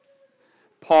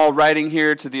Paul writing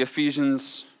here to the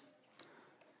Ephesians,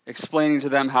 explaining to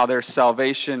them how their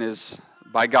salvation is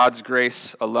by God's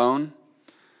grace alone,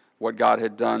 what God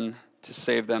had done to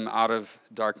save them out of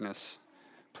darkness.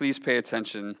 Please pay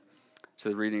attention to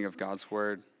the reading of God's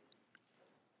word.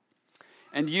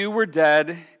 And you were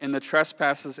dead in the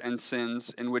trespasses and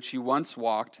sins in which you once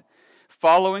walked,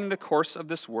 following the course of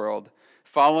this world,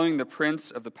 following the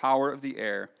prince of the power of the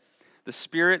air, the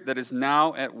spirit that is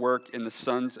now at work in the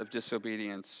sons of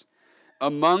disobedience,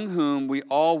 among whom we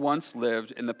all once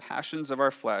lived in the passions of our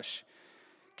flesh,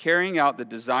 carrying out the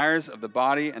desires of the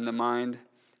body and the mind,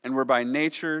 and were by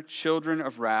nature children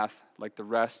of wrath like the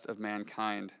rest of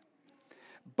mankind.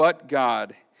 But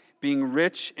God, being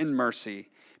rich in mercy,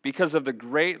 because of the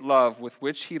great love with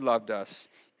which he loved us,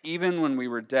 even when we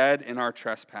were dead in our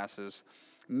trespasses,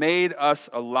 made us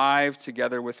alive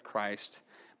together with Christ.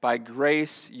 By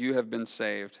grace you have been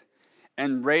saved,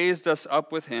 and raised us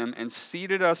up with him, and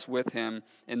seated us with him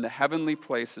in the heavenly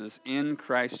places in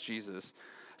Christ Jesus,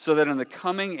 so that in the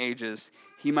coming ages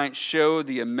he might show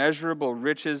the immeasurable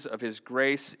riches of his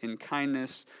grace in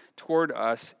kindness toward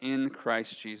us in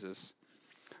Christ Jesus.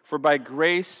 For by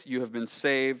grace you have been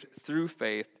saved through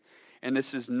faith, and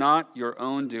this is not your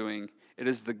own doing, it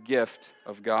is the gift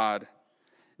of God,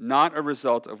 not a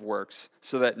result of works,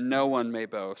 so that no one may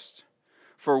boast.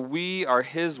 For we are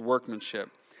his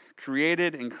workmanship,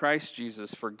 created in Christ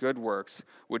Jesus for good works,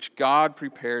 which God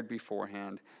prepared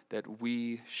beforehand that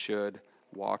we should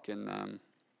walk in them.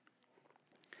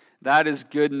 That is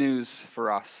good news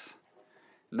for us.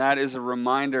 And that is a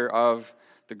reminder of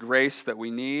the grace that we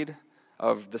need,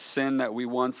 of the sin that we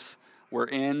once were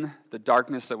in, the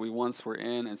darkness that we once were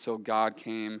in, and so God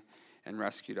came and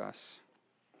rescued us.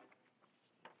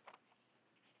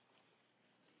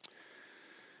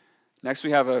 Next,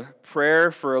 we have a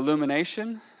prayer for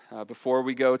illumination before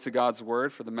we go to God's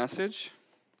word for the message.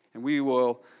 And we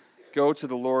will go to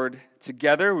the Lord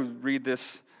together. We read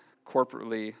this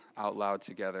corporately out loud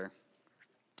together.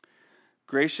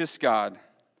 Gracious God,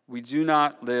 we do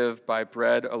not live by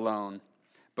bread alone,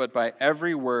 but by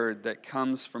every word that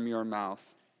comes from your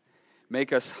mouth.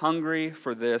 Make us hungry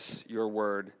for this, your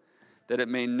word, that it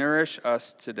may nourish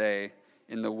us today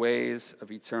in the ways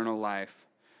of eternal life.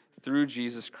 Through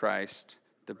Jesus Christ,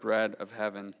 the bread of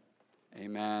heaven.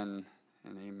 Amen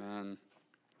and amen.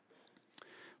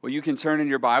 Well, you can turn in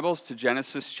your Bibles to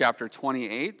Genesis chapter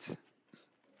 28.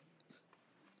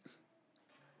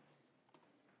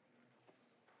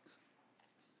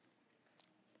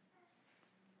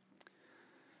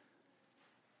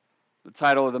 The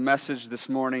title of the message this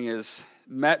morning is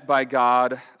Met by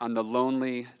God on the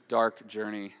Lonely, Dark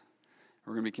Journey.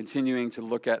 We're going to be continuing to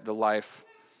look at the life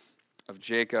of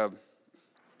Jacob.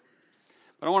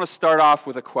 But I want to start off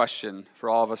with a question for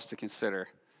all of us to consider.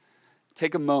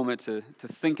 Take a moment to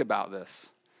think about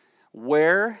this.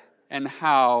 Where and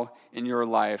how in your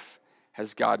life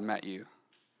has God met you?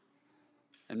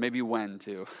 And maybe when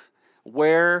too.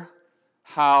 Where,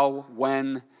 how,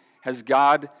 when has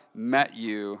God met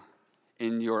you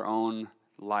in your own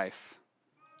life?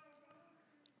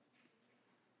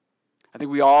 I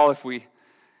think we all, if we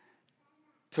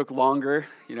took longer,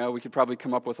 we could probably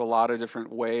come up with a lot of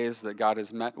different ways that God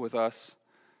has met with us,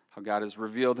 how God has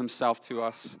revealed himself to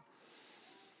us.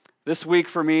 This week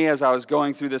for me, as I was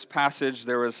going through this passage,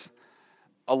 there was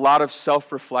a lot of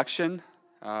self-reflection,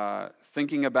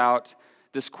 thinking about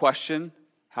this question,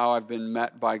 how I've been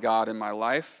met by God in my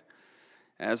life.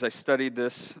 As I studied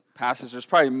this passage, there's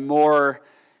probably more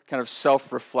kind of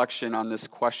self-reflection on this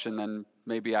question than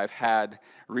maybe I've had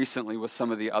recently with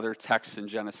some of the other texts in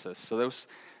Genesis. So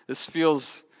this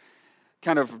feels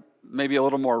kind of maybe a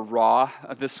little more raw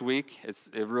this week. I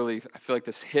feel like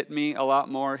this hit me a lot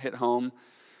more, hit home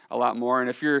a lot more. And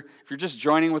if you're just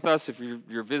joining with us, if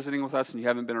you're visiting with us and you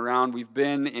haven't been around, we've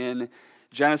been in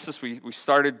Genesis. We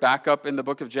started back up in the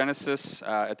book of Genesis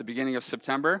at the beginning of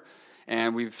September.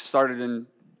 And we've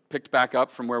picked back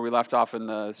up from where we left off in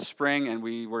the spring, and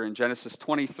we were in Genesis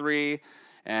 23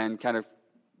 and kind of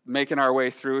making our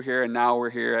way through here, and now we're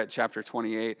here at chapter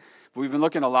 28. But we've been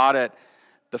looking a lot at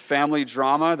the family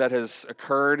drama that has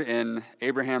occurred in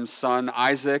Abraham's son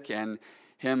Isaac and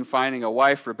him finding a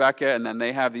wife, Rebekah, and then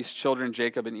they have these children,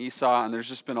 Jacob and Esau, and there's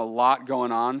just been a lot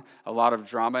going on, a lot of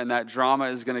drama, and that drama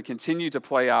is going to continue to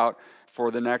play out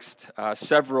for the next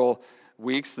several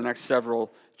weeks, the next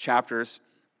several chapters.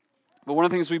 But one of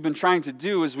the things we've been trying to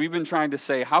do is we've been trying to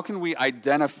say, how can we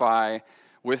identify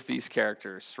with these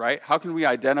characters, right? How can we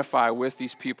identify with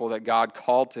these people that God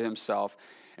called to himself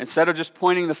Instead of just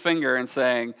pointing the finger and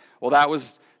saying, well, that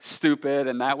was stupid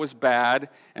and that was bad,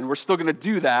 and we're still going to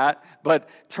do that, but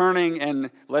turning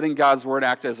and letting God's word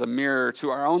act as a mirror to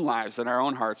our own lives and our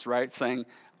own hearts, right? Saying,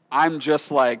 I'm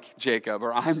just like Jacob,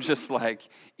 or I'm just like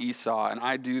Esau, and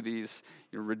I do these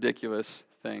ridiculous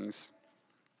things.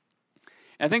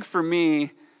 And I think for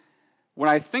me, when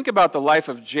I think about the life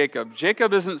of Jacob,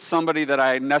 Jacob isn't somebody that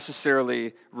I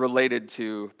necessarily related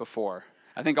to before.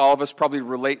 I think all of us probably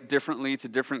relate differently to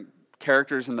different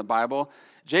characters in the Bible.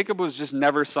 Jacob was just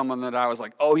never someone that I was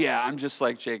like, oh yeah, I'm just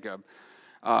like Jacob.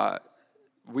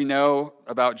 We know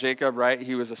about Jacob, right?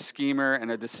 He was a schemer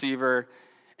and a deceiver,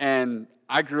 and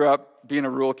I grew up being a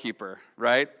rule keeper,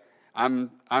 right? I'm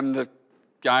the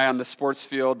guy on the sports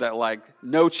field that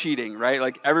no cheating,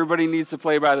 right? Everybody needs to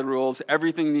play by the rules.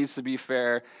 Everything needs to be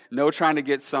fair. No trying to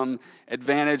get some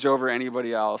advantage over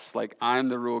anybody else. I'm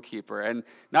the rule keeper. And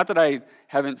not that I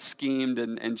haven't schemed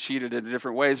and cheated in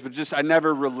different ways, but just I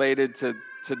never related to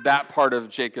that part of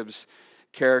Jacob's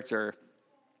character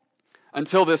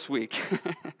until this week.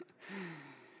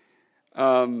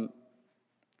 And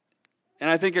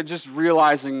I think of just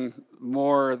realizing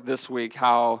more this week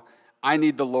how I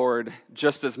need the Lord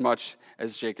just as much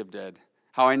as Jacob did.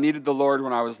 How I needed the Lord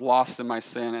when I was lost in my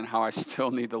sin, and how I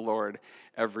still need the Lord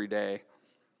every day.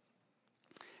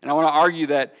 And I want to argue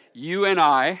that you and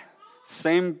I,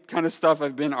 same kind of stuff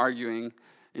I've been arguing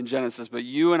in Genesis, but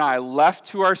you and I, left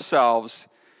to ourselves,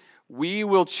 we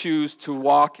will choose to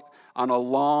walk on a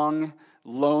long,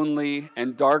 lonely,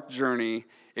 and dark journey,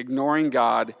 ignoring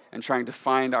God and trying to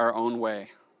find our own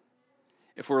way.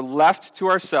 If we're left to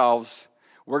ourselves,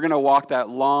 we're going to walk that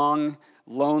long,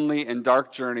 lonely, and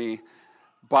dark journey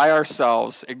by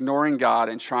ourselves, ignoring God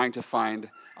and trying to find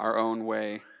our own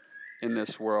way in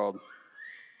this world.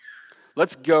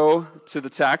 Let's go to the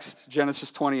text,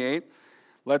 Genesis 28.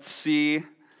 Let's see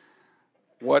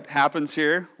what happens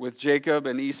here with Jacob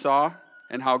and Esau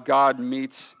and how God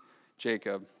meets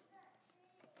Jacob.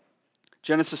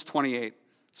 Genesis 28,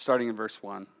 starting in verse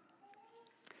 1.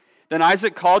 Then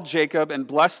Isaac called Jacob and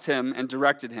blessed him and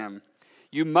directed him.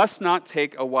 You must not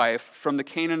take a wife from the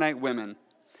Canaanite women.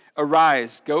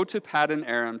 Arise, go to Paddan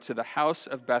Aram to the house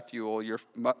of Bethuel,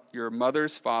 your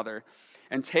mother's father,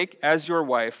 and take as your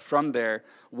wife from there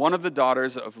one of the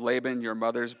daughters of Laban, your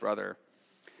mother's brother.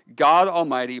 God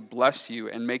Almighty bless you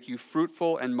and make you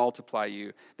fruitful and multiply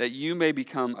you, that you may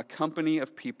become a company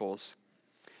of peoples.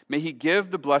 May he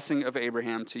give the blessing of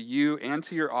Abraham to you and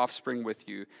to your offspring with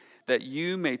you, that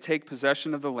you may take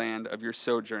possession of the land of your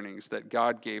sojournings that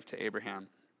God gave to Abraham.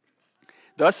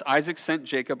 Thus Isaac sent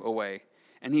Jacob away,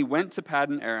 and he went to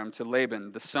Paddan Aram to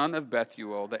Laban, the son of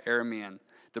Bethuel the Aramean,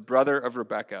 the brother of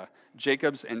Rebekah,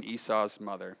 Jacob's and Esau's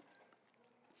mother.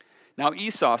 Now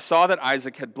Esau saw that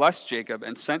Isaac had blessed Jacob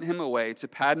and sent him away to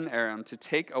Paddan Aram to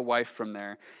take a wife from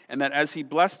there, and that as he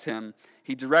blessed him,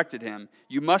 he directed him,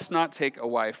 you must not take a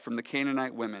wife from the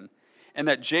Canaanite women, and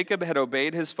that Jacob had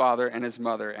obeyed his father and his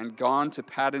mother and gone to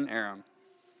Paddan Aram.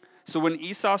 So when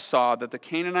Esau saw that the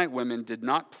Canaanite women did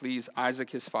not please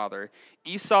Isaac his father,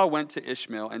 Esau went to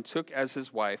Ishmael and took as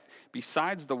his wife,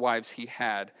 besides the wives he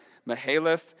had,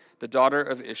 Mahalath, the daughter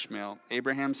of Ishmael,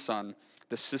 Abraham's son,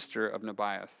 the sister of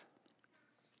Nebaioth.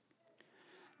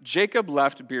 Jacob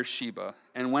left Beersheba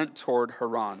and went toward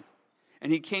Haran,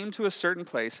 and he came to a certain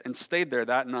place and stayed there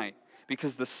that night,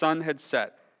 because the sun had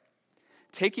set.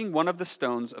 Taking one of the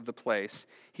stones of the place,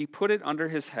 he put it under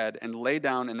his head and lay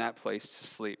down in that place to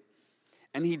sleep.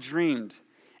 And he dreamed,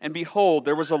 and behold,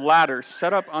 there was a ladder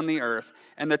set up on the earth,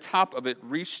 and the top of it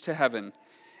reached to heaven.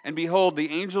 And behold, the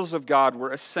angels of God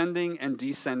were ascending and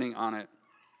descending on it.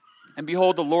 And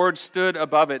behold, the Lord stood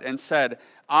above it and said,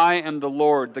 I am the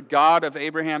Lord, the God of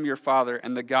Abraham your father,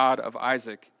 and the God of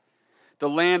Isaac. The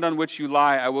land on which you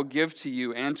lie I will give to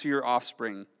you and to your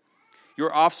offspring.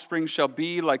 Your offspring shall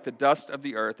be like the dust of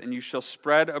the earth, and you shall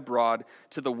spread abroad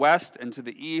to the west and to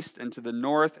the east and to the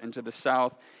north and to the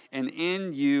south, and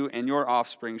in you and your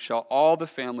offspring shall all the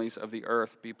families of the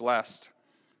earth be blessed.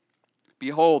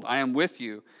 Behold, I am with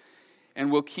you,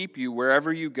 and will keep you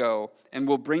wherever you go, and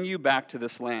will bring you back to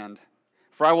this land.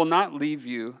 For I will not leave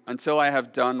you until I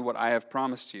have done what I have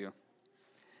promised you.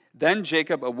 Then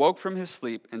Jacob awoke from his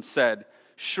sleep and said,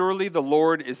 Surely the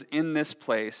Lord is in this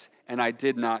place, and I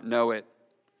did not know it.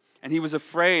 And he was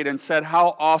afraid and said,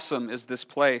 How awesome is this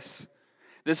place!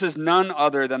 This is none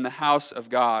other than the house of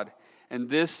God, and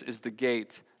this is the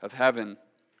gate of heaven.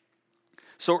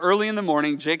 So early in the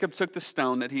morning, Jacob took the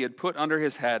stone that he had put under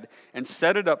his head and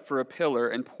set it up for a pillar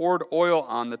and poured oil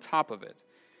on the top of it.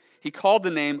 He called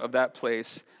the name of that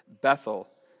place Bethel,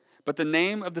 but the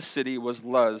name of the city was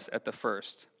Luz at the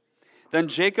first. Then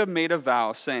Jacob made a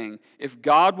vow, saying, "If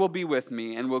God will be with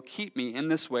me and will keep me in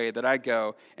this way that I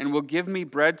go, and will give me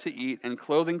bread to eat and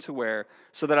clothing to wear,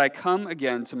 so that I come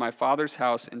again to my father's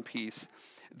house in peace,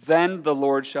 then the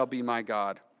Lord shall be my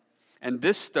God. And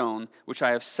this stone, which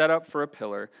I have set up for a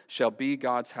pillar, shall be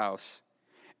God's house.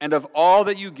 And of all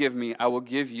that you give me, I will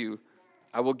give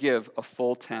a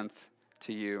full tenth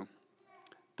to you."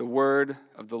 The word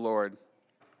of the Lord.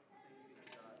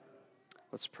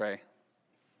 Let's pray.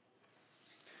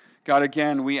 God,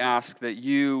 again, we ask that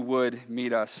you would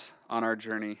meet us on our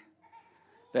journey,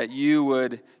 that you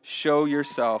would show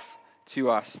yourself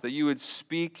to us, that you would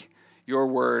speak your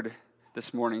word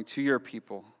this morning to your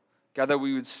people. God, that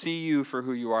we would see you for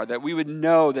who you are, that we would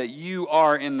know that you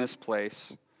are in this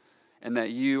place and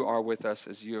that you are with us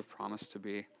as you have promised to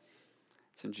be.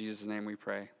 It's in Jesus' name we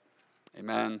pray.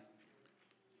 Amen.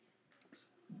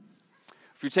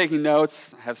 If you're taking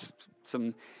notes, I have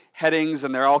some headings,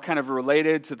 and they're all kind of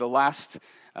related to the last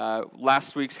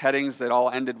week's headings that all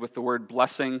ended with the word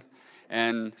blessing.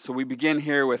 And so we begin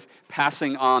here with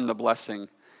passing on the blessing.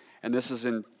 And this is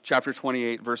in chapter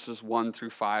 28, verses 1 through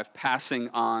 5, passing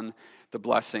on the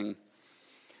blessing.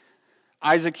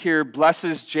 Isaac here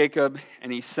blesses Jacob,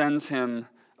 and he sends him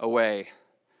away.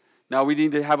 Now we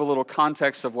need to have a little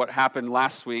context of what happened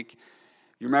last week.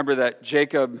 You remember that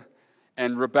Jacob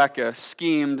and Rebekah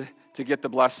schemed to get the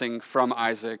blessing from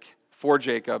Isaac for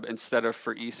Jacob instead of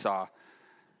for Esau.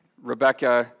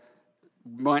 Rebekah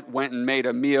went and made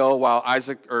a meal while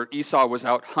Esau was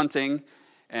out hunting,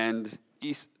 and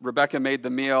Rebekah made the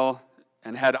meal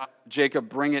and had Jacob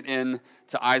bring it in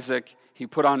to Isaac. He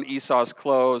put on Esau's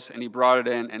clothes, and he brought it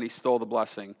in, and he stole the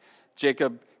blessing.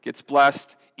 Jacob gets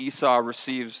blessed. Esau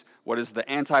receives what is the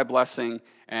anti-blessing,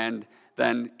 and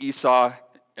then Esau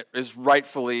is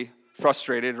rightfully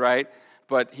frustrated, right?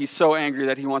 But he's so angry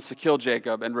that he wants to kill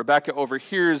Jacob. And Rebekah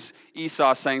overhears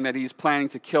Esau saying that he's planning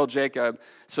to kill Jacob.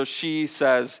 So she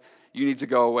says, "You need to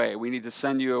go away. We need to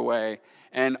send you away."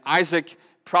 And Isaac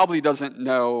probably doesn't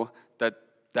know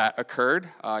that occurred.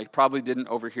 He probably didn't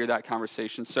overhear that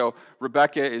conversation. So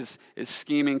Rebekah is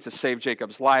scheming to save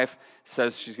Jacob's life,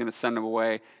 says she's going to send him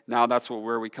away. Now that's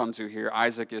where we come to here.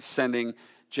 Isaac is sending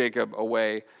Jacob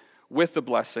away with the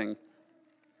blessing.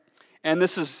 And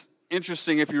this is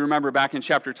interesting if you remember back in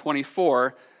chapter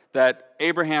 24 that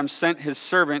Abraham sent his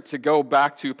servant to go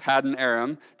back to Paddan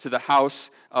Aram, to the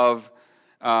house of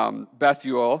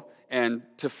Bethuel, and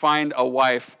to find a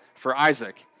wife for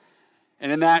Isaac.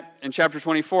 And in chapter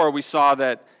 24, we saw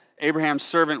that Abraham's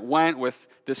servant went with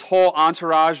this whole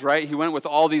entourage, right? He went with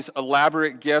all these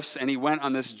elaborate gifts, and he went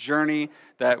on this journey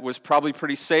that was probably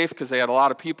pretty safe because they had a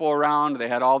lot of people around. They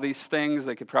had all these things.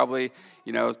 They could probably,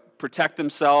 protect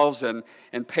themselves and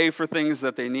pay for things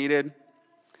that they needed.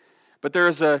 But there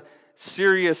is a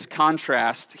serious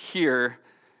contrast here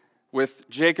with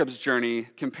Jacob's journey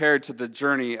compared to the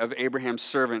journey of Abraham's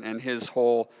servant and his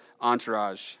whole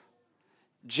entourage.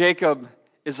 Jacob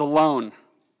is alone,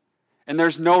 and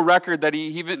there's no record that he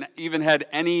even had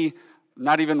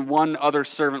not even one other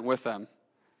servant with him.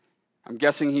 I'm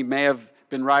guessing he may have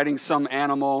been riding some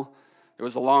animal. It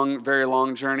was a very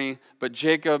long journey, but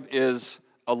Jacob is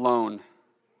alone.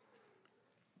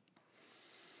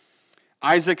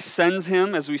 Isaac sends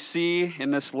him, as we see in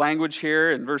this language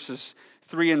here in verses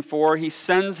 3 and 4, he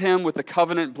sends him with the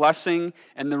covenant blessing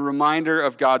and the reminder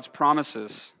of God's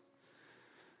promises.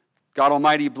 God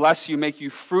Almighty bless you, make you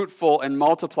fruitful, and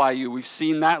multiply you. We've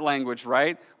seen that language,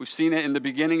 right? We've seen it in the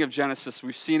beginning of Genesis.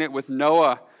 We've seen it with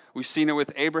Noah. We've seen it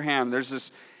with Abraham.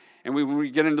 When we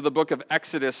get into the book of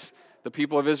Exodus, the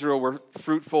people of Israel were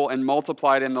fruitful and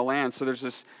multiplied in the land. So there's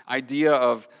this idea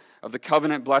of the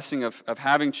covenant blessing of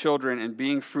having children and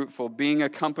being fruitful, being a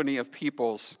company of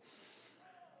peoples.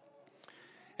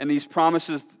 And these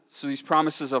promises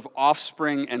of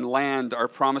offspring and land are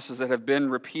promises that have been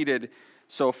repeated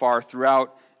so far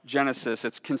throughout Genesis.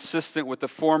 It's consistent with the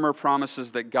former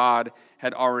promises that God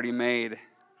had already made.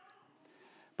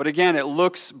 But again, it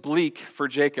looks bleak for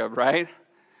Jacob, right?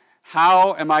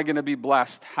 How am I going to be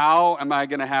blessed? How am I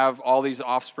going to have all these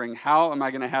offspring? How am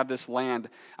I going to have this land?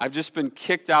 I've just been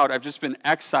kicked out. I've just been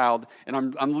exiled,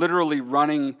 and I'm literally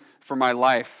running for my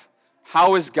life.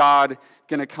 How is God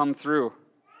going to come through?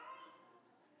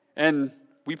 And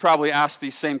we probably ask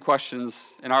these same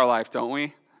questions in our life, don't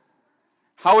we?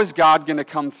 How is God going to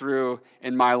come through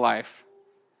in my life?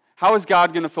 How is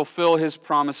God going to fulfill his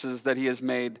promises that he has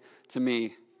made to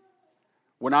me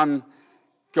when I'm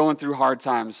going through hard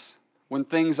times, when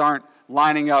things aren't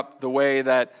lining up the way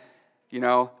that,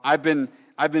 I've been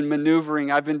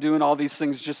maneuvering, I've been doing all these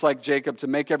things just like Jacob to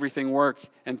make everything work,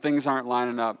 and things aren't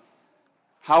lining up?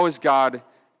 How is God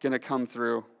going to come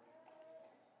through?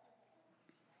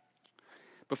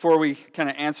 before we kind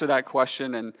of answer that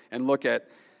question and look at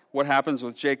what happens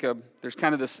with Jacob, there's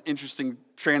kind of this interesting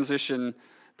transition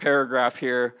paragraph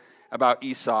here about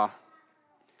Esau.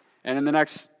 And in the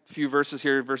next few verses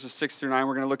here, verses 6 through 9,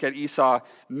 we're going to look at Esau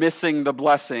missing the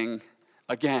blessing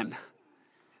again.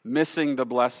 Missing the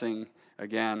blessing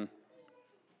again.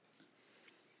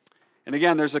 And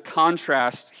again, there's a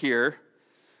contrast here.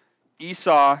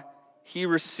 Esau, he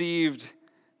received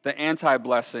the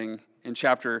anti-blessing in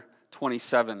chapter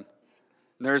 27. And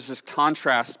there's this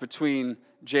contrast between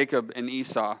Jacob and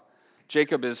Esau.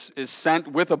 Jacob is sent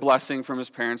with a blessing from his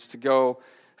parents to go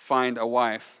find a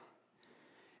wife.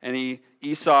 And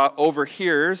Esau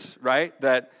overhears, right,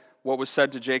 that what was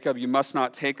said to Jacob, you must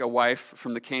not take a wife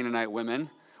from the Canaanite women,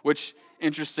 which,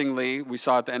 interestingly, we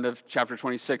saw at the end of chapter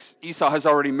 26, Esau has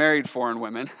already married foreign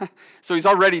women. So he's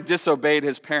already disobeyed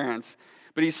his parents.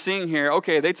 But he's seeing here,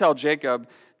 okay, they tell Jacob,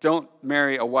 don't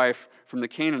marry a wife from the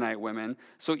Canaanite women.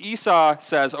 So Esau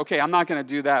says, okay, I'm not going to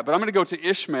do that, but I'm going to go to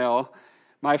Ishmael,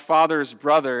 my father's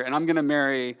brother, and I'm going to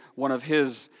marry one of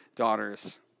his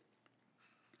daughters.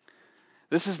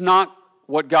 This is not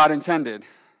what God intended.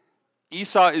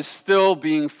 Esau is still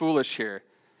being foolish here,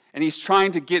 and he's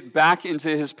trying to get back into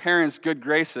his parents' good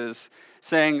graces,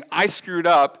 saying, I screwed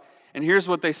up, and here's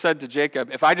what they said to Jacob.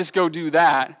 If I just go do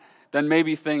that, then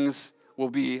maybe things will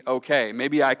be okay.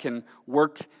 Maybe I can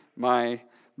work my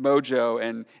mojo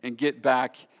and get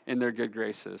back in their good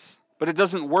graces. But it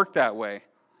doesn't work that way.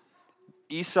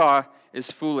 Esau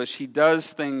is foolish. He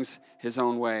does things his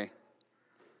own way.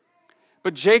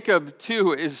 But Jacob,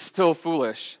 too, is still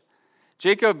foolish.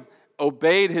 Jacob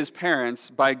obeyed his parents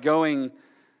by going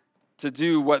to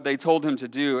do what they told him to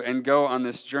do and go on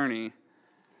this journey.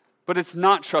 But it's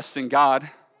not trusting God.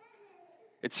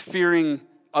 It's fearing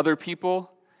other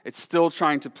people. It's still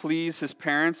trying to please his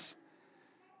parents.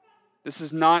 This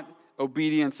is not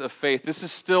obedience of faith. This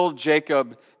is still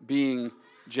Jacob being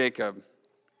Jacob.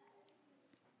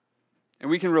 And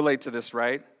we can relate to this,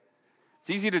 right? It's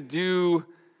easy to do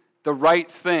the right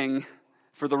thing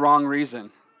for the wrong reason,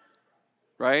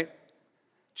 right?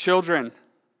 Children,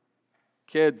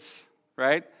 kids,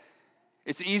 right?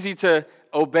 It's easy to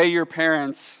obey your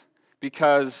parents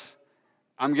because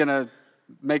I'm going to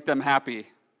make them happy,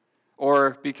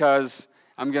 or because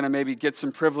I'm going to maybe get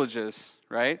some privileges,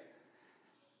 right?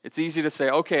 It's easy to say,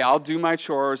 okay, I'll do my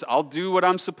chores, I'll do what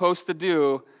I'm supposed to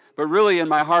do, but really in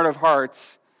my heart of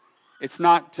hearts, it's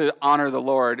not to honor the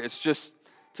Lord, it's just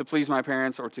to please my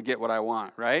parents or to get what I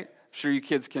want, right? I'm sure you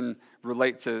kids can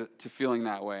relate to feeling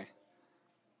that way.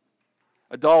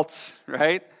 Adults,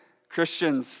 right?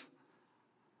 Christians,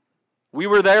 we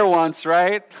were there once,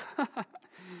 right?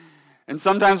 And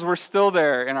sometimes we're still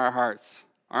there in our hearts,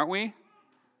 aren't we?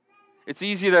 It's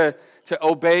easy to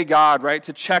obey God, right?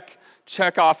 To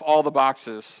check off all the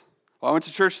boxes. Well, I went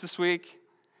to church this week.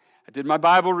 I did my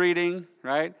Bible reading,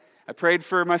 right? I prayed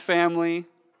for my family.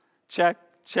 Check,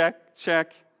 check,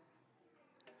 check.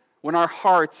 When our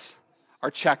hearts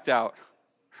are checked out,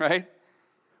 right?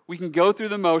 We can go through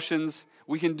the motions,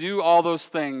 we can do all those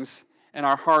things, and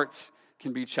our hearts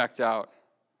can be checked out.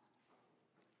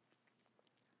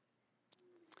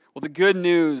 Well, the good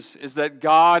news is that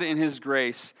God in his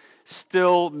grace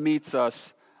still meets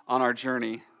us on our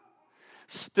journey,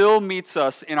 still meets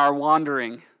us in our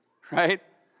wandering, right?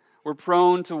 We're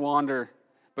prone to wander,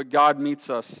 but God meets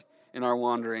us in our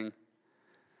wandering.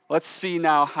 Let's see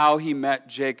now how he met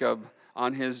Jacob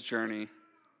on his journey.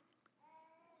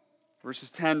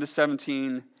 Verses 10 to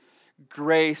 17,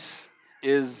 grace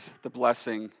is the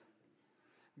blessing.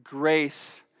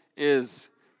 Grace is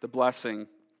the blessing.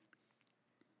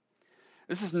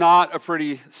 This is not a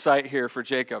pretty sight here for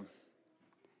Jacob.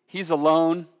 He's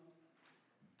alone.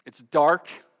 It's dark,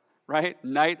 right?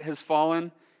 Night has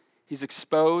fallen. He's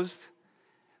exposed.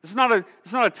 This is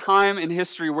not a time in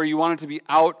history where you wanted to be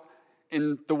out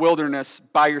in the wilderness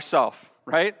by yourself,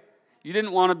 right? You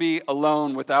didn't want to be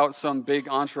alone without some big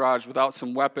entourage, without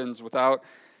some weapons, without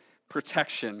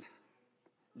protection.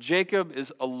 Jacob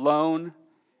is alone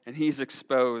and he's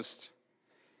exposed.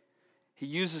 He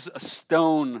uses a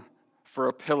stone for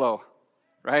a pillow,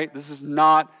 right? This is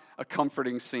not a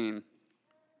comforting scene.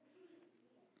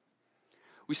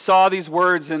 We saw these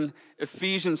words in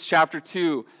Ephesians chapter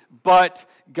 2, but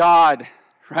God,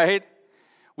 right?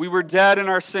 We were dead in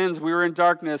our sins, we were in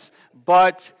darkness,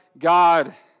 but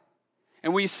God.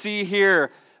 And we see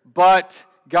here, but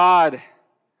God.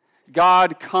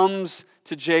 God comes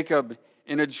to Jacob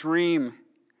in a dream.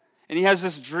 And he has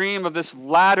this dream of this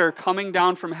ladder coming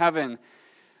down from heaven.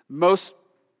 Most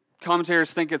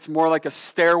commentators think it's more like a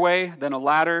stairway than a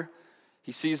ladder.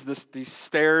 He sees these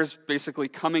stairs basically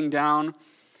coming down.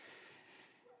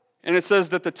 And it says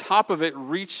that the top of it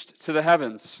reached to the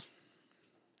heavens.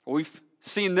 Well, we've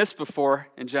seen this before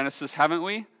in Genesis, haven't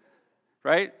we?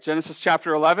 Right? Genesis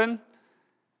chapter 11,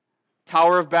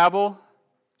 Tower of Babel.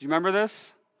 Do you remember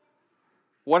this?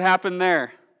 What happened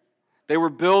there? They were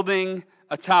building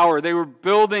a tower. They were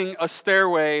building a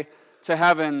stairway to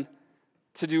heaven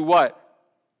to do what?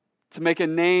 To make a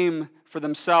name for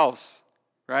themselves,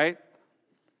 right?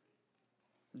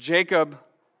 Jacob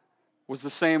was the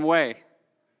same way.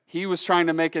 He was trying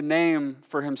to make a name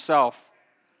for himself.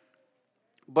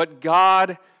 But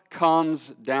God comes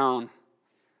down.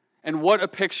 And what a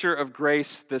picture of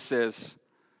grace this is.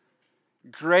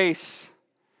 Grace,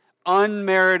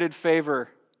 unmerited favor,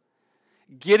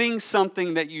 getting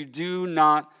something that you do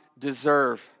not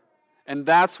deserve. And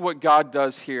that's what God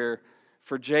does here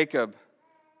for Jacob.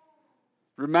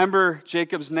 Remember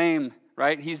Jacob's name,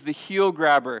 right? He's the heel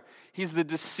grabber. He's the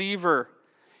deceiver.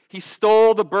 He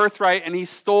stole the birthright and he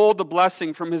stole the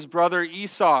blessing from his brother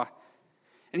Esau.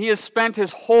 And he has spent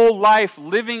his whole life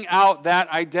living out that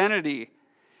identity.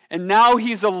 And now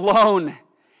he's alone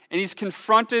and he's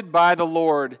confronted by the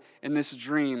Lord in this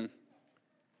dream.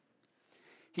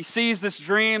 He sees this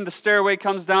dream, the stairway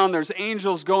comes down, there's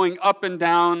angels going up and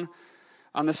down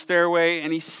on the stairway,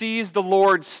 and he sees the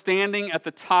Lord standing at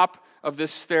the top of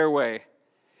this stairway.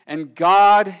 And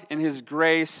God, in his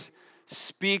grace,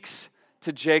 speaks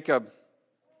to Jacob.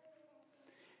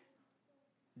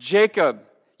 Jacob,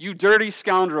 you dirty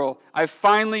scoundrel, I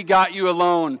finally got you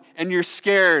alone, and you're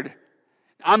scared.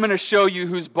 I'm going to show you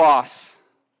who's boss.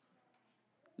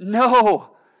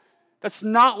 No, that's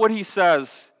not what he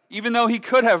says, even though he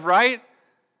could have, right?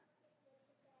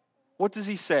 What does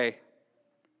he say?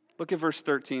 Look at verse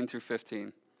 13 through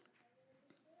 15.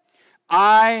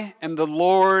 I am the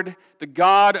Lord, the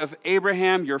God of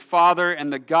Abraham, your father,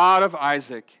 and the God of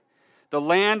Isaac. The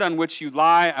land on which you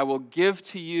lie I will give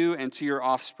to you and to your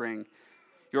offspring.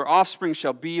 Your offspring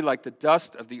shall be like the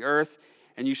dust of the earth,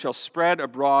 and you shall spread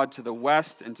abroad to the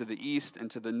west and to the east and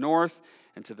to the north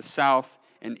and to the south.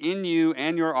 And in you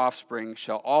and your offspring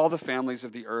shall all the families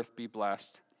of the earth be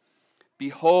blessed.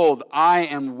 Behold, I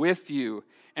am with you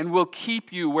and will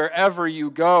keep you wherever you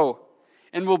go,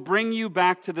 and will bring you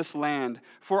back to this land.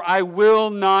 For I will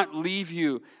not leave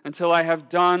you until I have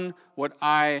done what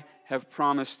I have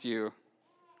promised you.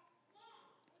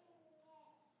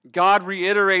 God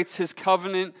reiterates his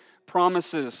covenant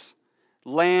promises,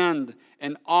 land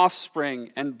and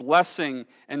offspring and blessing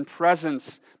and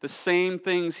presence, the same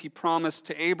things he promised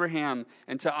to Abraham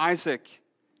and to Isaac.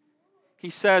 He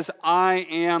says, I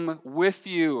am with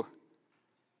you.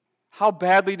 How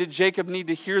badly did Jacob need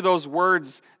to hear those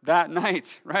words that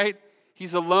night, right?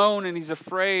 He's alone and he's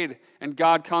afraid, and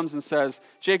God comes and says,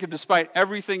 Jacob, despite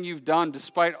everything you've done,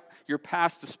 despite your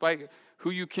past, despite who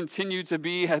you continue to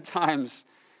be at times,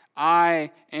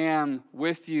 I am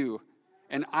with you,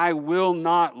 and I will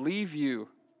not leave you.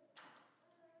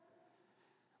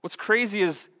 What's crazy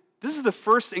is this is the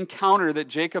first encounter that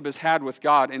Jacob has had with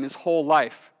God in his whole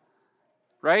life,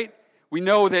 right? We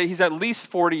know that he's at least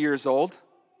 40 years old.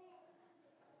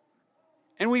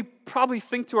 And we probably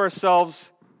think to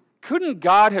ourselves, couldn't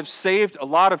God have saved a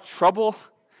lot of trouble,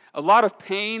 a lot of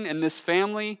pain in this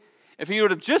family if he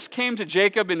would have just came to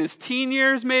Jacob in his teen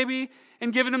years maybe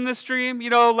and given him this dream?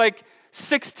 You know, like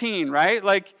 16, right?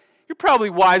 Like you're probably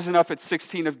wise enough at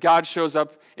 16 if God shows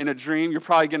up in a dream, you're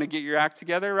probably going to get your act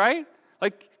together, right?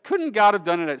 Like couldn't God have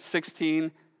done it at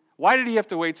 16? Why did he have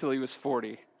to wait till he was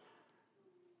 40?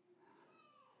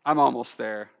 I'm almost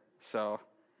there, so...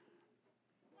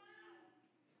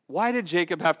 Why did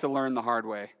Jacob have to learn the hard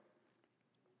way?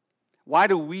 Why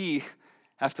do we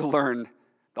have to learn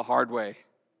the hard way?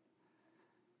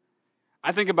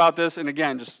 I think about this, and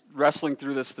again, just wrestling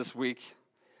through this week,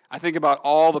 I think about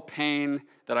all the pain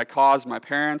that I caused my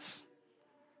parents,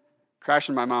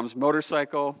 crashing my mom's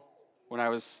motorcycle when I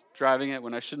was driving it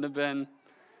when I shouldn't have been,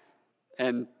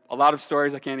 and a lot of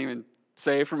stories I can't even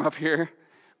say from up here,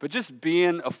 but just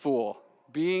being a fool,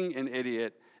 being an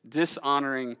idiot,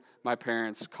 dishonoring my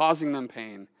parents, causing them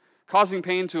pain, causing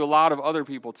pain to a lot of other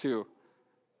people too.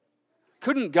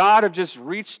 Couldn't God have just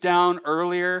reached down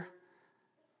earlier,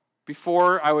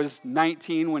 before I was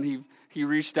 19 when he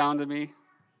reached down to me?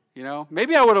 You know,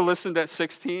 maybe I would have listened at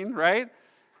 16, right?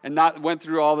 And not went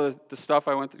through all the stuff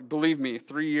I went through. Believe me,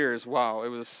 3 years, wow, it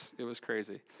was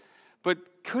crazy.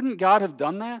 But couldn't God have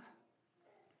done that?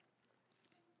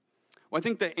 Well, I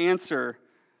think the answer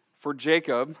for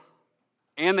Jacob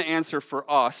and the answer for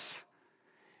us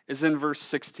is in verse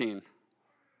 16.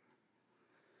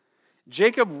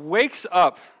 Jacob wakes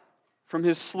up from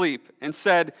his sleep and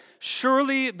said,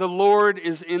 surely the Lord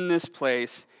is in this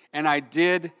place, and I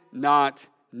did not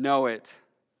know it.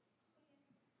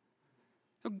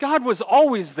 God was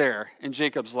always there in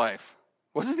Jacob's life,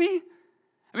 wasn't he?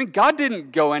 I mean, God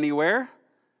didn't go anywhere.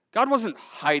 God wasn't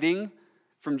hiding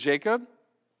from Jacob.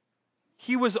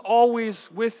 He was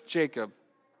always with Jacob.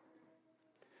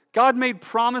 God made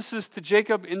promises to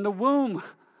Jacob in the womb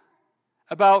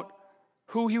about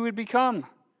who he would become.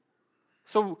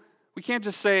 So we can't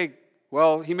just say,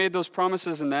 well, he made those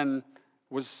promises and then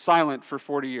was silent for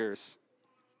 40 years.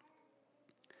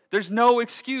 There's no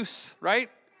excuse, right?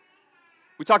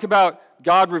 We talk about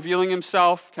God revealing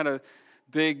himself, kind of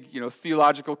big,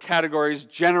 theological categories.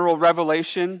 General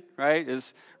revelation, right,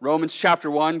 is Romans chapter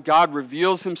 1. God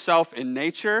reveals himself in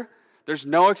nature. There's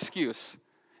no excuse.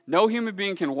 No human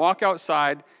being can walk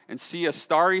outside and see a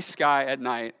starry sky at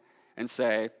night and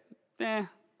say,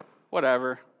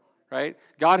 whatever, right?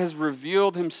 God has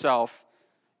revealed himself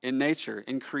in nature,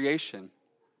 in creation.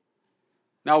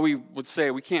 Now we would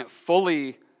say we can't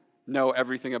fully know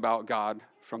everything about God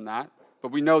from that,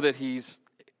 but we know that he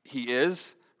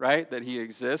is, right? That he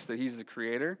exists, that he's the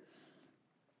creator.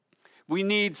 We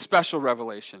need special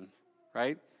revelation,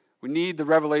 right? We need the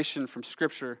revelation from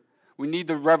Scripture. We need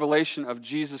the revelation of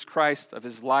Jesus Christ, of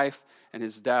his life and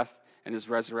his death and his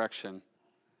resurrection.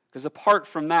 Because apart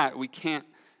from that, we can't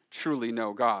truly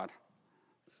know God.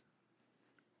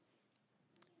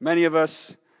 Many of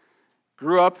us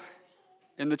grew up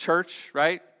in the church,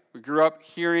 right? We grew up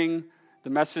hearing the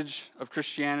message of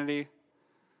Christianity,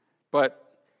 but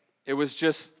it was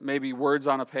just maybe words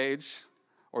on a page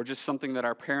or just something that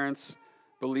our parents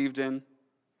believed in.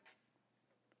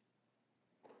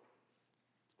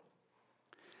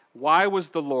 Why was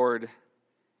the Lord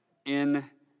in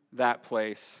that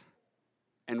place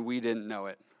and we didn't know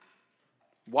it?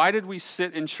 Why did we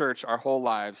sit in church our whole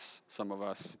lives, some of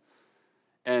us,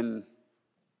 and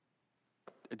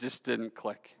it just didn't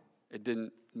click? It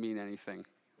didn't mean anything.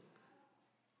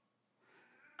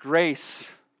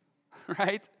 Grace,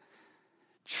 right?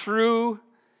 True,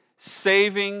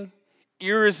 saving,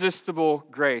 irresistible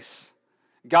grace.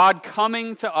 God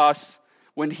coming to us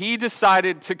when he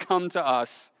decided to come to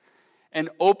us and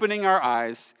opening our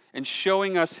eyes and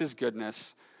showing us his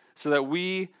goodness so that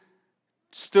we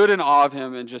stood in awe of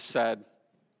him and just said,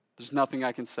 there's nothing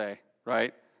I can say,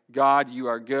 right? God, you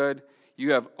are good.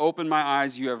 You have opened my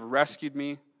eyes. You have rescued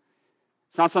me.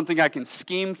 It's not something I can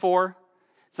scheme for.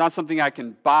 It's not something I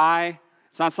can buy.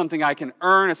 It's not something I can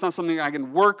earn. It's not something I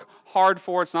can work hard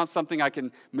for. It's not something I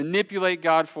can manipulate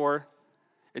God for.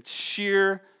 It's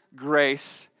sheer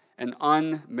grace and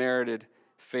unmerited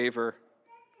favor.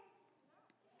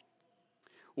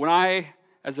 When I,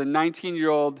 as a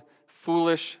 19-year-old,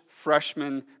 foolish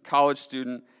freshman college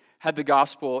student, had the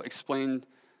gospel explained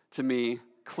to me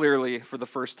clearly for the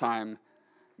first time,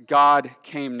 God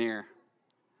came near.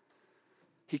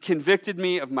 He convicted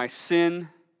me of my sin.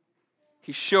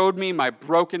 He showed me my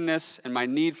brokenness and my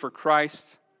need for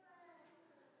Christ.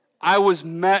 I was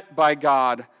met by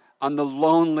God on the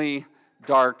lonely,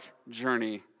 dark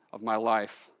journey of my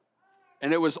life.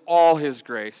 And it was all his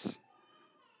grace.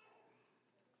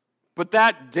 But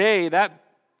that day, that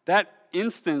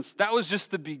instance, that was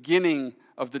just the beginning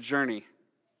of the journey.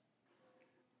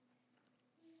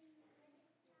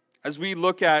 As we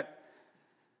look at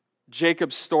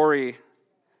Jacob's story,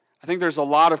 I think there's a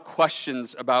lot of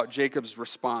questions about Jacob's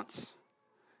response.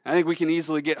 I think we can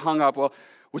easily get hung up. Well,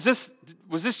 was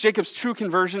this Jacob's true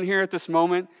conversion here at this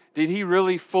moment? Did he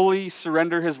really fully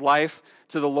surrender his life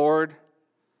to the Lord?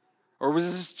 Or was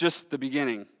this just the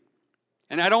beginning?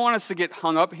 And I don't want us to get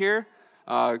hung up here,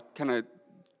 kind of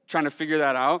trying to figure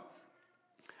that out.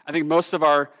 I think most of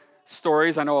our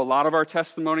stories, I know a lot of our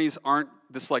testimonies aren't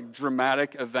this like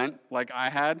dramatic event like I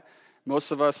had.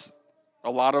 Most of us,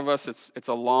 a lot of us, it's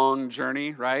a long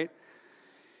journey, right?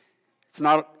 It's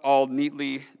not all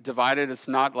neatly divided. It's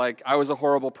not like I was a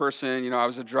horrible person, I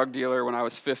was a drug dealer when I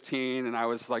was 15 and I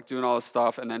was like doing all this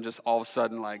stuff and then just all of a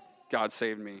sudden like God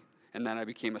saved me and then I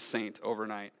became a saint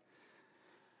overnight.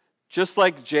 Just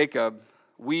like Jacob,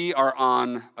 we are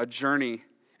on a journey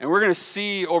and we're going to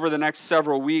see over the next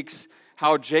several weeks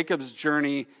how Jacob's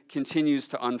journey continues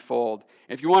to unfold.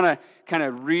 If you want to kind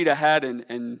of read ahead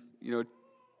and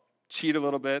cheat a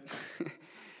little bit,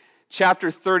 chapter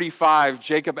 35,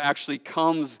 Jacob actually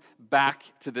comes back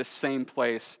to this same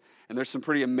place, and there's some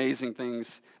pretty amazing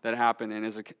things that happen in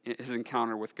his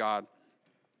encounter with God.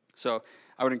 So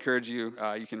I would encourage you,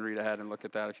 you can read ahead and look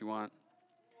at that if you want.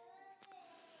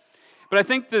 But I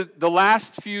think the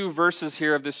last few verses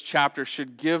here of this chapter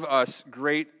should give us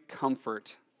great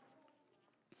comfort.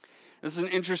 This is an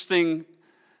interesting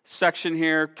section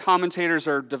here. Commentators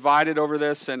are divided over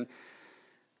this and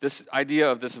this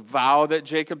idea of this vow that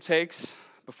Jacob takes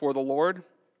before the Lord.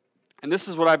 And this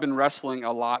is what I've been wrestling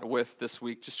a lot with this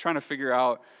week, just trying to figure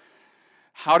out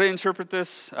how to interpret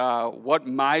this, what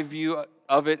my view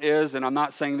of it is. And I'm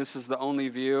not saying this is the only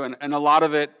view. And a lot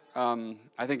of it,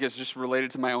 I think, is just related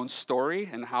to my own story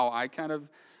and how I kind of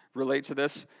relate to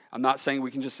this. I'm not saying we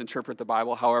can just interpret the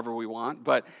Bible however we want,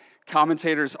 but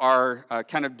commentators are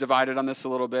kind of divided on this a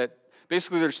little bit.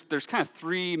 Basically, there's kind of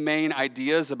three main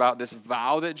ideas about this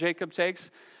vow that Jacob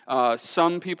takes.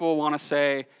 Some people want to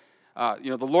say,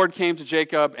 the Lord came to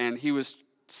Jacob and he was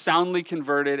soundly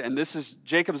converted, and this is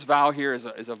Jacob's vow here is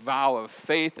a vow of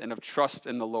faith and of trust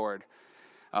in the Lord.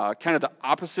 Kind of the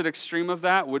opposite extreme of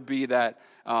that would be that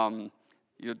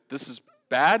this is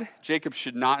bad. Jacob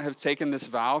should not have taken this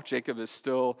vow. Jacob is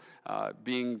still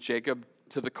being Jacob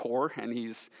to the core, and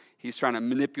he's trying to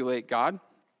manipulate God.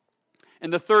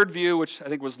 And the third view, which I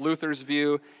think was Luther's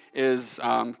view, is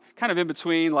kind of in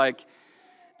between, like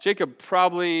Jacob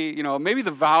probably, maybe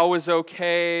the vow was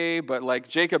okay, but like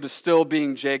Jacob is still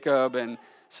being Jacob. And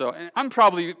I'm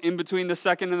probably in between the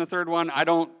second and the third one.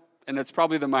 And it's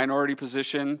probably the minority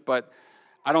position, but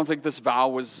I don't think this vow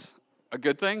was a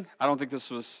good thing. I don't think this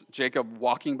was Jacob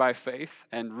walking by faith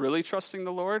and really trusting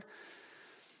the Lord.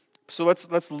 So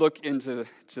let's look into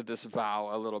this vow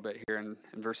a little bit here in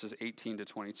verses 18 to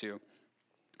 22.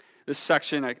 This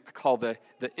section I call the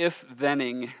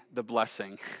if-thening the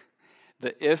blessing.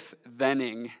 The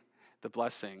if-thening the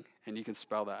blessing. And you can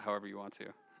spell that however you want to.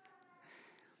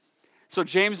 So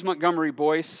James Montgomery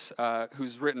Boyce,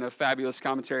 who's written a fabulous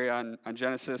commentary on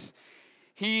Genesis,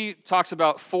 he talks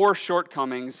about 4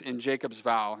 shortcomings in Jacob's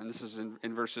vow. And this is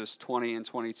in verses 20 and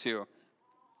 22.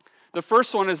 The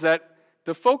first one is that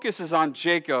the focus is on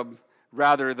Jacob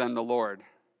rather than the Lord,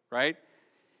 right?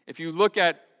 If you look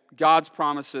at God's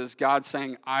promises, God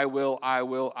saying, I will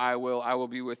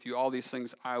be with you. All these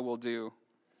things I will do.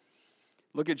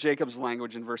 Look at Jacob's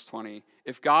language in verse 20.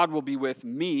 If God will be with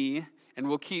me and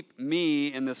will keep me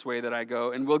in this way that I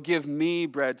go and will give me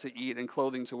bread to eat and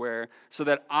clothing to wear so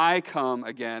that I come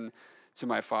again to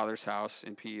my father's house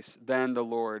in peace, then the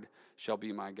Lord shall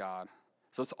be my God.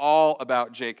 So it's all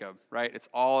about Jacob, right? It's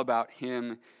all about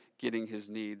him getting his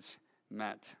needs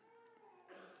met.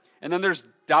 And then there's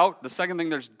doubt. The second thing,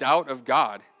 there's doubt of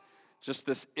God. Just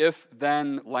this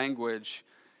if-then language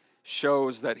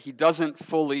shows that he doesn't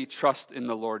fully trust in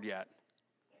the Lord yet.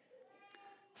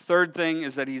 Third thing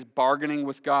is that he's bargaining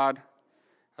with God.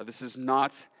 This is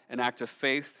not an act of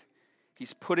faith.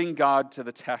 He's putting God to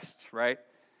the test, right?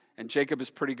 And Jacob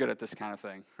is pretty good at this kind of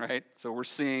thing, right? So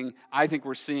I think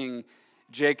we're seeing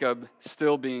Jacob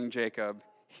still being Jacob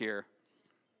here.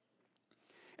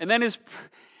 And then his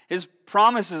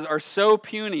promises are so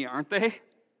puny, aren't they?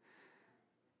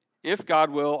 If God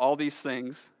will, all these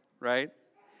things, right?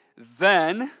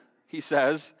 Then, he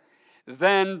says,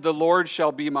 then the Lord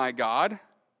shall be my God.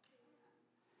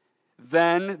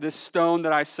 Then this stone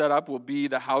that I set up will be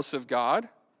the house of God.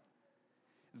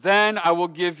 Then I will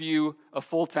give you a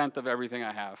full tenth of everything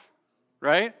I have,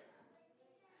 right?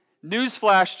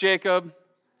 Newsflash, Jacob.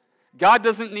 God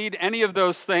doesn't need any of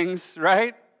those things,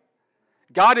 right?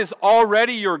 God is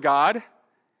already your God,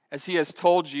 as he has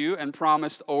told you and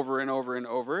promised over and over and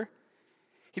over.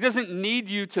 He doesn't need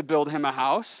you to build him a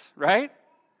house, right?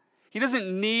 He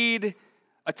doesn't need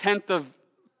a tenth of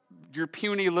your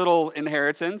puny little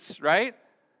inheritance, right?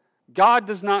 God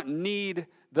does not need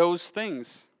those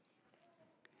things.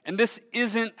 And this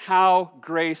isn't how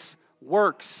grace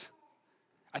works.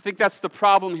 I think that's the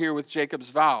problem here with Jacob's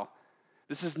vow.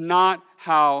 This is not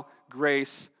how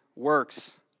grace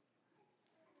works.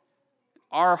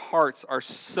 Our hearts are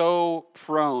so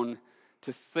prone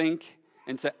to think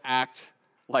and to act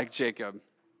like Jacob.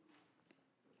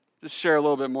 Just share a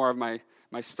little bit more of my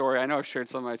story. I know I've shared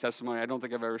some of my testimony. I don't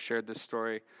think I've ever shared this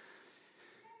story.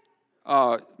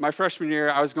 My freshman year,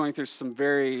 I was going through some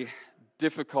very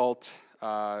difficult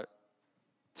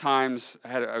times.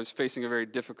 I was facing a very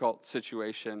difficult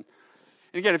situation.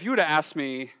 And again, if you would have asked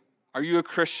me, are you a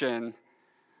Christian?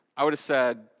 I would have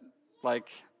said,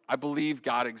 I believe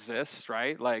God exists,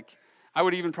 right? I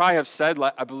would even probably have said,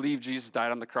 I believe Jesus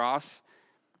died on the cross.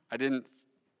 I didn't,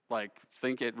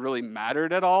 think it really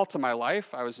mattered at all to my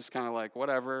life. I was just kind of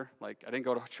whatever. I didn't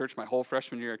go to church my whole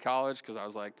freshman year of college because I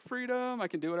was freedom, I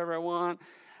can do whatever I want.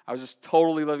 I was just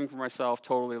totally living for myself,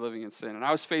 totally living in sin. And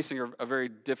I was facing a very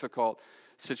difficult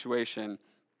situation.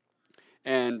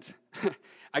 And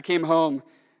I came home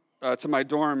to my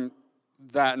dorm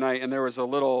that night, and there was a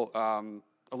little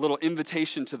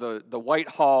invitation to the White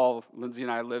Hall. Lindsay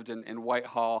and I lived in White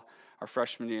Hall our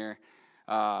freshman year.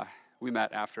 We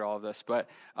met after all of this, but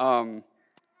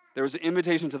there was an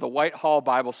invitation to the White Hall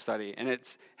Bible study, and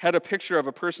it's had a picture of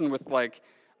a person with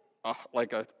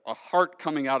a heart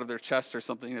coming out of their chest or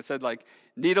something. It said like,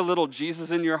 "Need a little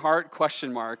Jesus in your heart?" ?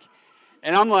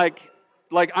 And I'm like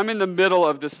I'm in the middle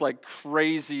of this like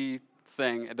crazy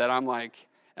thing that I'm like,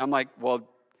 well,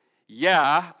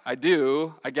 yeah, I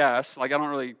do, I guess. Like I don't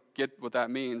really get what that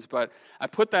means, but I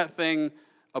put that thing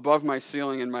above my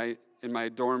ceiling in my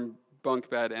dorm bunk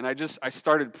bed, and I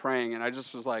started praying, and I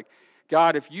just was like,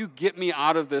 God, if you get me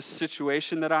out of this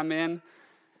situation that I'm in,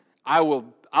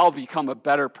 I'll become a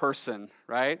better person,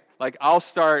 right? Like I'll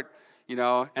start,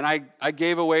 and I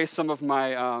gave away some of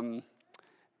my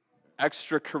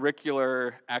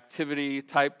extracurricular activity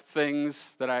type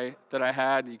things that I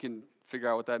had. You can figure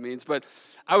out what that means, but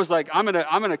I was like, I'm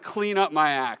gonna clean up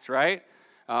my act, right?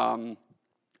 And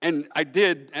I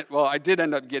did. Well, I did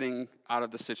end up getting out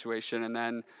of the situation, and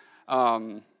then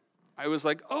I was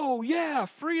like, oh yeah,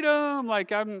 freedom!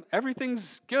 Like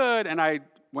everything's good, and I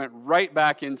went right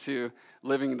back into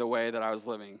living the way that I was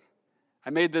living. I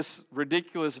made this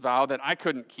ridiculous vow that I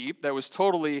couldn't keep, that was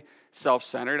totally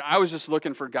self-centered. I was just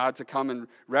looking for God to come and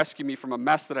rescue me from a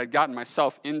mess that I'd gotten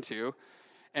myself into,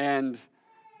 and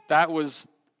that was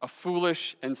a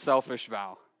foolish and selfish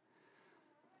vow.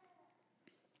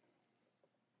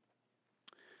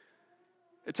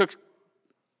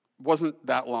 Wasn't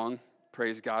that long,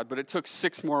 praise God, but it took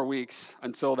 6 more weeks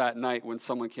until that night when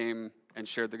someone came and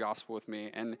shared the gospel with me.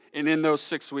 And in those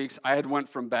 6 weeks, I had went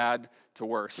from bad to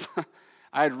worse.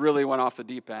 I had really went off the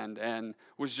deep end and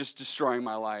was just destroying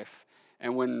my life.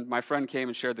 And when my friend came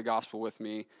and shared the gospel with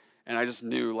me, and I just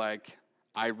knew, like,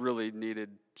 I really needed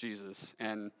Jesus.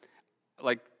 And,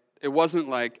 like, it wasn't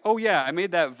like, oh, yeah, I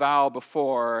made that vow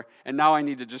before, and now I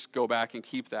need to just go back and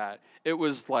keep that. It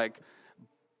was like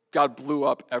God blew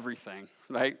up everything,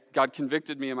 right? God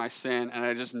convicted me of my sin, and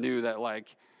I just knew that,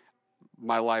 like,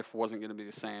 my life wasn't going to be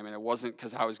the same, and it wasn't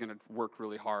because I was going to work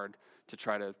really hard to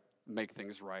try to make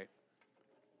things right.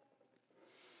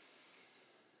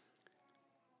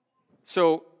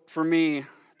 So for me,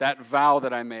 that vow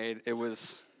that I made, it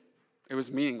was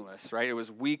meaningless, right? It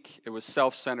was weak, it was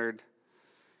self-centered,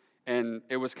 and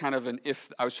it was kind of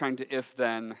I was trying to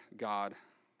if-then God.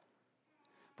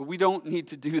 But we don't need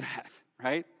to do that,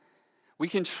 right? We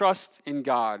can trust in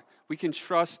God. We can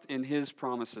trust in His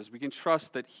promises. We can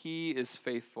trust that He is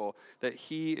faithful, that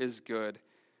He is good.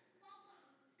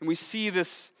 And we see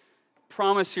this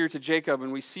promise here to Jacob,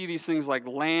 and we see these things like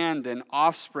land and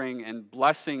offspring and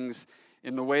blessings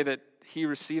in the way that he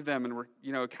received them, and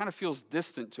it kind of feels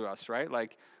distant to us, right?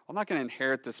 Like, I'm not going to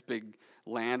inherit this big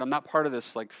land. I'm not part of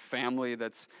this like family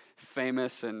that's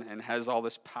famous and has all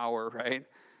this power, right?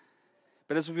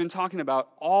 But as we've been talking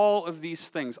about, all of these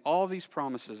things, all of these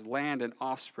promises, land and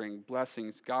offspring,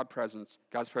 blessings, God's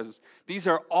presence, these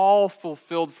are all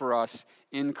fulfilled for us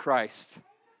in Christ.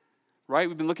 Right?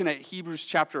 We've been looking at Hebrews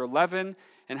chapter 11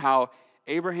 and how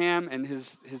Abraham and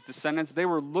his descendants, they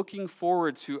were looking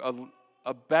forward to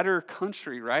a better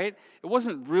country, right? It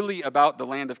wasn't really about the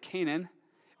land of Canaan.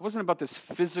 It wasn't about this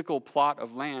physical plot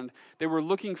of land. They were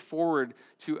looking forward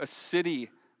to a city,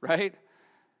 right?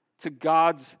 To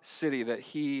God's city that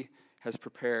He has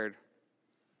prepared.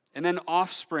 And then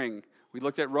offspring. We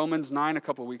looked at Romans 9 a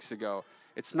couple weeks ago.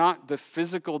 It's not the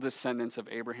physical descendants of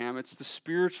Abraham, it's the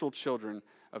spiritual children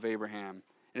of Abraham.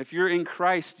 And if you're in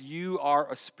Christ, you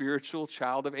are a spiritual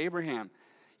child of Abraham.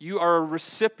 You are a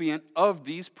recipient of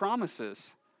these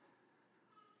promises.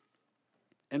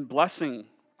 And blessing.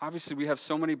 Obviously, we have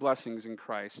so many blessings in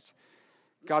Christ.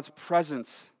 God's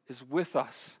presence is with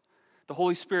us. The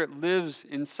Holy Spirit lives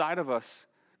inside of us.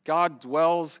 God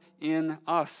dwells in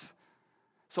us.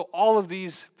 So all of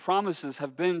these promises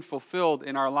have been fulfilled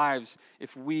in our lives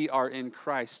if we are in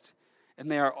Christ. And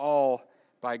they are all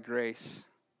by grace.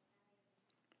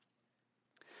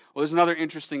 Well, there's another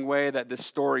interesting way that this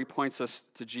story points us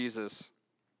to Jesus.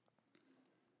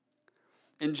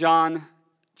 In John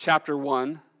chapter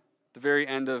 1, the very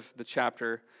end of the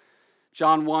chapter,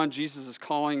 John 1, Jesus is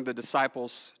calling the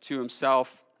disciples to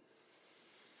Himself.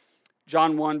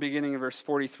 John 1, beginning in verse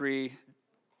 43,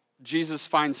 Jesus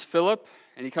finds Philip,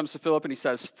 and He comes to Philip and He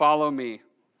says, "Follow me."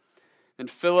 And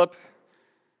Philip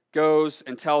goes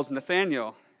and tells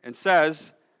Nathanael and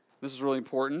says, this is really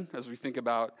important as we think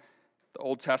about the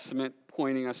Old Testament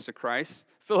pointing us to Christ.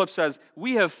 Philip says,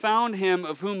 "We have found Him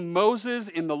of whom Moses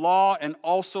in the law and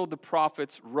also the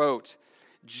prophets wrote,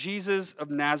 Jesus of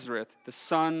Nazareth, the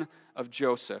son of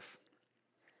Joseph."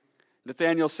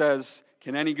 Nathanael says,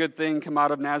 "Can any good thing come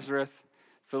out of Nazareth?"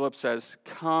 Philip says,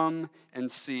 "Come and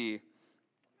see."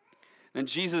 Then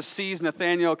Jesus sees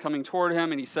Nathanael coming toward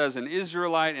him, and he says, "An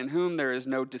Israelite in whom there is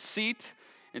no deceit."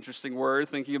 Interesting word,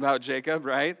 thinking about Jacob,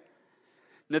 right?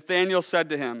 Nathanael said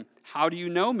to him, "How do you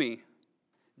know me?"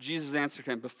 Jesus answered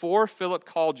him, "Before Philip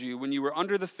called you, when you were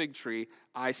under the fig tree,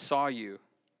 I saw you."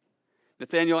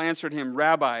 Nathanael answered him,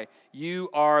 "Rabbi, you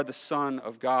are the Son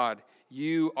of God.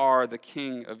 You are the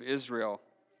King of Israel."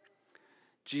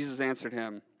 Jesus answered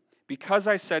him, "Because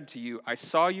I said to you, I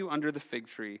saw you under the fig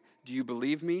tree, do you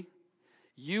believe me?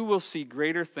 You will see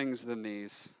greater things than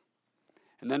these."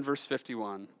 And then verse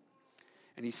 51.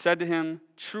 And he said to him,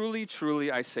 "Truly,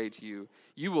 truly, I say to you,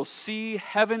 you will see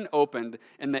heaven opened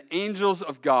and the angels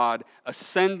of God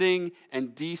ascending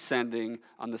and descending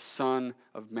on the Son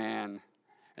of Man."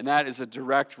 And that is a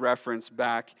direct reference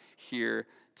back here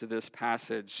to this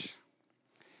passage.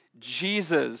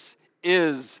 Jesus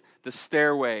is the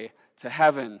stairway to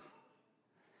heaven.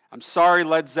 I'm sorry,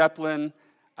 Led Zeppelin.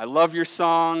 I love your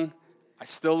song. I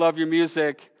still love your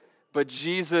music. But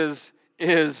Jesus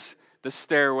is the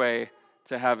stairway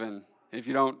to heaven. And if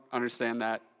you don't understand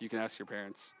that, you can ask your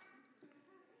parents.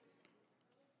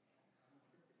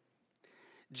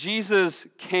 Jesus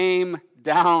came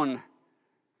down.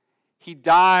 He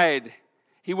died.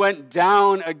 He went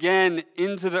down again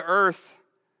into the earth.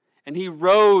 And he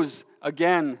rose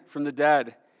again from the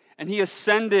dead. And he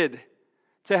ascended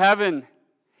to heaven.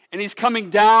 And he's coming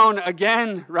down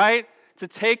again, right? To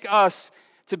take us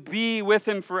to be with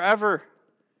him forever.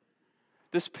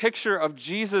 This picture of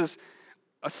Jesus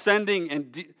ascending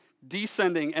and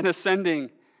descending and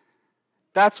ascending,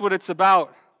 that's what it's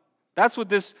about. That's what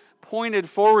this pointed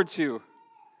forward to.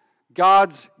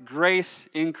 God's grace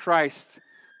in Christ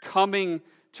coming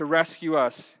to rescue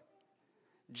us.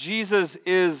 Jesus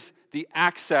is the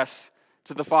access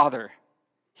to the Father.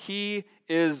 He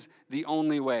is the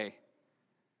only way.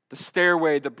 The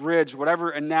stairway, the bridge, whatever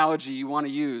analogy you want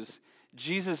to use,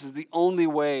 Jesus is the only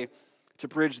way to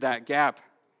bridge that gap.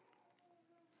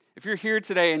 If you're here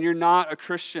today and you're not a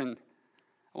Christian,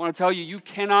 I want to tell you, you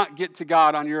cannot get to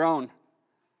God on your own.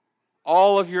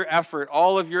 All of your effort,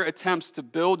 all of your attempts to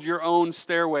build your own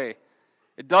stairway,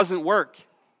 it doesn't work.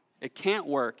 It can't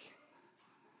work.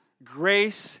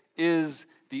 Grace is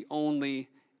the only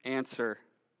answer.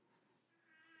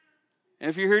 And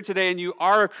if you're here today and you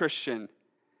are a Christian,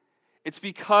 it's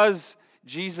because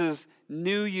Jesus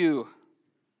knew you.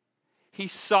 He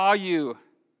saw you.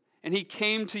 And he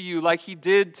came to you like he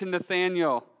did to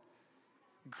Nathanael.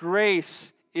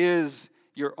 Grace is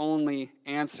your only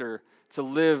answer to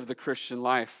live the Christian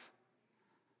life.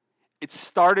 It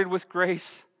started with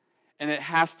grace, and it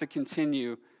has to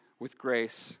continue with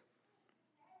grace.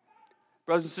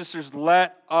 Brothers and sisters,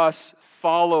 let us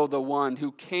follow the one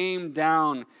who came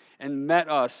down and met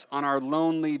us on our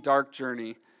lonely, dark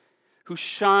journey, who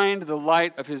shined the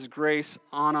light of his grace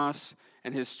on us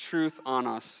and his truth on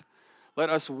us. Let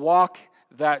us walk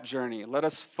that journey. Let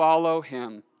us follow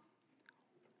him.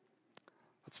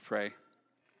 Let's pray.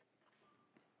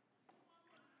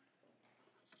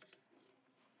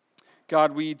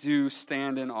 God, we do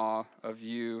stand in awe of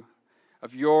you,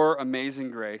 of your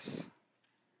amazing grace.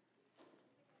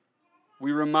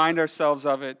 We remind ourselves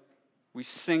of it. We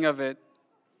sing of it.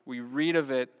 We read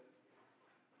of it.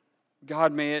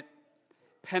 God, may it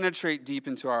penetrate deep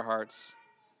into our hearts.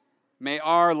 May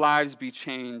our lives be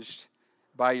changed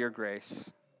by your grace.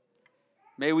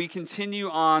 May we continue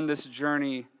on this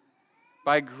journey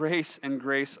by grace and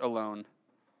grace alone,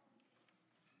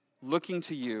 looking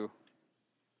to you.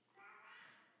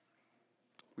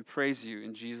 We praise you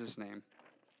in Jesus' name.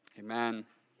 Amen.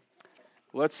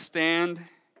 Let's stand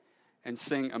and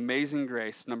sing Amazing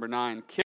Grace, number 9.